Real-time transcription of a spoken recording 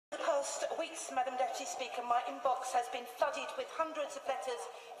last weeks, Madam Deputy Speaker, my inbox has been flooded with hundreds of letters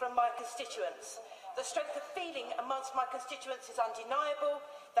from my constituents. The strength of feeling amongst my constituents is undeniable,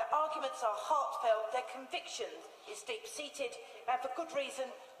 their arguments are heartfelt, their conviction is deep-seated, and for good reason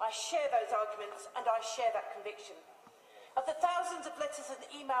I share those arguments and I share that conviction. Of the thousands of letters and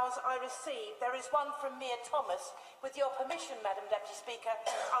emails I received, there is one from Mia Thomas. With your permission, Madam Deputy Speaker,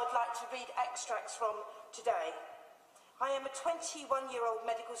 I would like to read extracts from today. I am a 21-year-old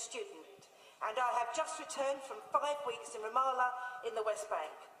medical student and I have just returned from 5 weeks in Ramallah in the West Bank.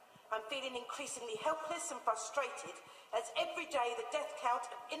 I'm feeling increasingly helpless and frustrated as every day the death count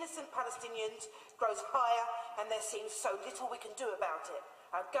of innocent Palestinians grows higher and there seems so little we can do about it.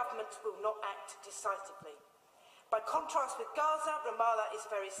 Our government will not act decisively. By contrast with Gaza, Ramallah is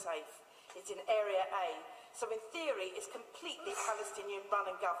very safe. It's in Area A, so in theory it's completely Palestinian run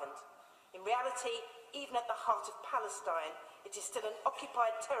and governed. In reality, even at the heart of Palestine, it is still an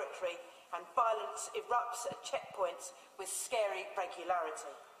occupied territory and violence erupts at checkpoints with scary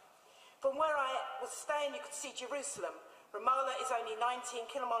regularity. From where I was staying, you could see Jerusalem. Ramallah is only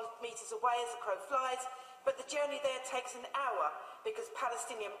 19 kilometres away as the crow flies, but the journey there takes an hour because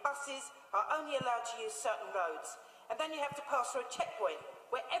Palestinian buses are only allowed to use certain roads. And then you have to pass through a checkpoint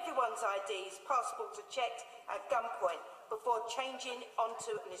where everyone's IDs, passports are checked at gunpoint before changing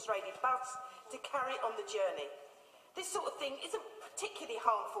onto an Israeli bus to carry on the journey. This sort of thing isn't particularly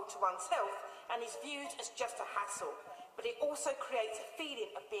harmful to one's health and is viewed as just a hassle, but it also creates a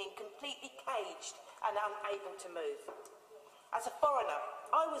feeling of being completely caged and unable to move. As a foreigner,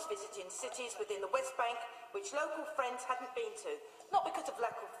 I was visiting cities within the West Bank which local friends hadn't been to, not because of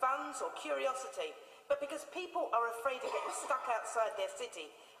lack of funds or curiosity, but because people are afraid of getting stuck outside their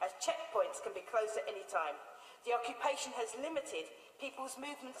city, as checkpoints can be closed at any time. The occupation has limited people's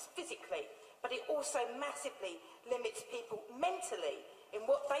movements physically, but it also massively limits people mentally in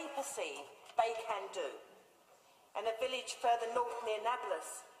what they perceive they can do. In a village further north near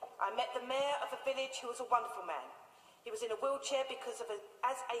Nablus, I met the mayor of a village who was a wonderful man. He was in a wheelchair because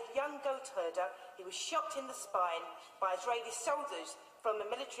as a young goat herder, he was shot in the spine by Israeli soldiers from a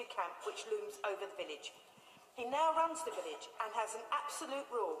military camp which looms over the village. He now runs the village and has an absolute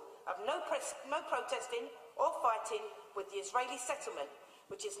rule of no protesting or fighting with the Israeli settlement,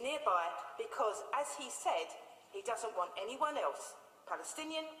 which is nearby, because, as he said, he doesn't want anyone else,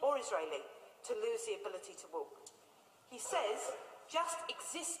 Palestinian or Israeli, to lose the ability to walk. He says just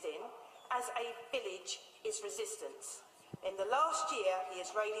existing as a village is resistance. In the last year, the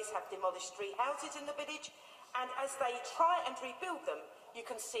Israelis have demolished 3 houses in the village, and as they try and rebuild them, you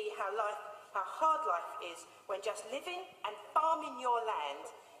can see how hard life is when just living and farming your land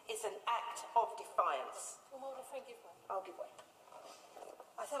is an act of defiance. I'll give way.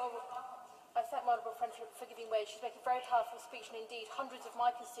 I thank my honourable friend for giving way. She's making a very powerful speech, and indeed hundreds of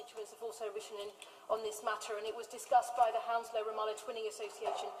my constituents have also written in on this matter, and it was discussed by the Hounslow Ramallah Twinning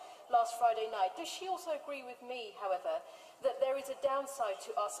Association last Friday night. Does she also agree with me, however, that there is a downside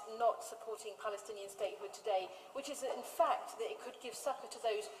to us not supporting Palestinian statehood today, which is that, in fact, that it could give succour to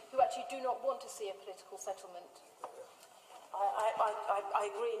those who actually do not want to see a political settlement? I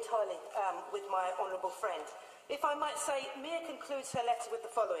agree entirely with my honourable friend. If I might say, Mia concludes her letter with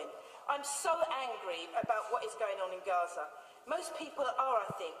the following. I'm so angry about what is going on in Gaza. Most people are,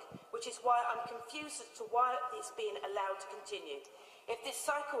 I think, which is why I'm confused as to why it's being allowed to continue. If this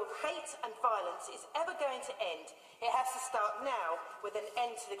cycle of hate and violence is ever going to end, it has to start now with an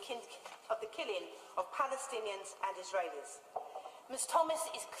end to the killing of Palestinians and Israelis. Ms Thomas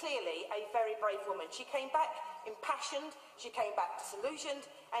is clearly a very brave woman. She came back impassioned, she came back disillusioned,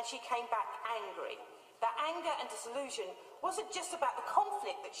 and she came back angry. That anger and disillusion wasn't just about the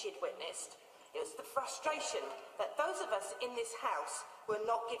conflict that she'd witnessed, it was the frustration that those of us in this House were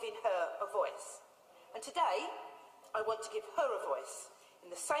not giving her a voice. And today, I want to give her a voice. In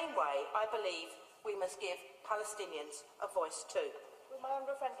the same way, I believe we must give Palestinians a voice too. Will my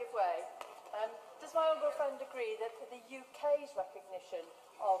honourable friend give way? Does my honourable friend agree that the UK's recognition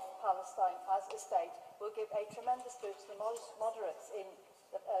of Palestine as a state will give a tremendous boost to the moderates in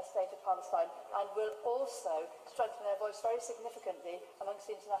the state of Palestine and will also strengthen their voice very significantly amongst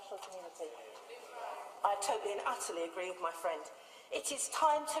the international community? I totally and utterly agree with my friend. It is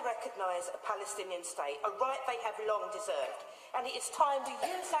time to recognise a Palestinian state, a right they have long deserved, and it is time we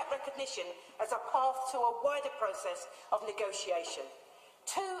use that recognition as a path to a wider process of negotiation.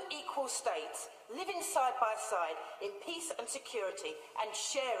 2 equal states living side by side in peace and security and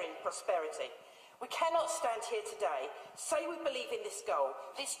sharing prosperity. We cannot stand here today, say we believe in this goal,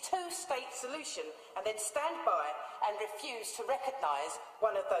 this 2-state solution, and then stand by and refuse to recognise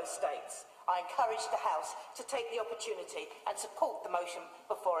one of those states. I encourage the House to take the opportunity and support the motion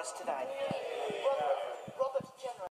before us today.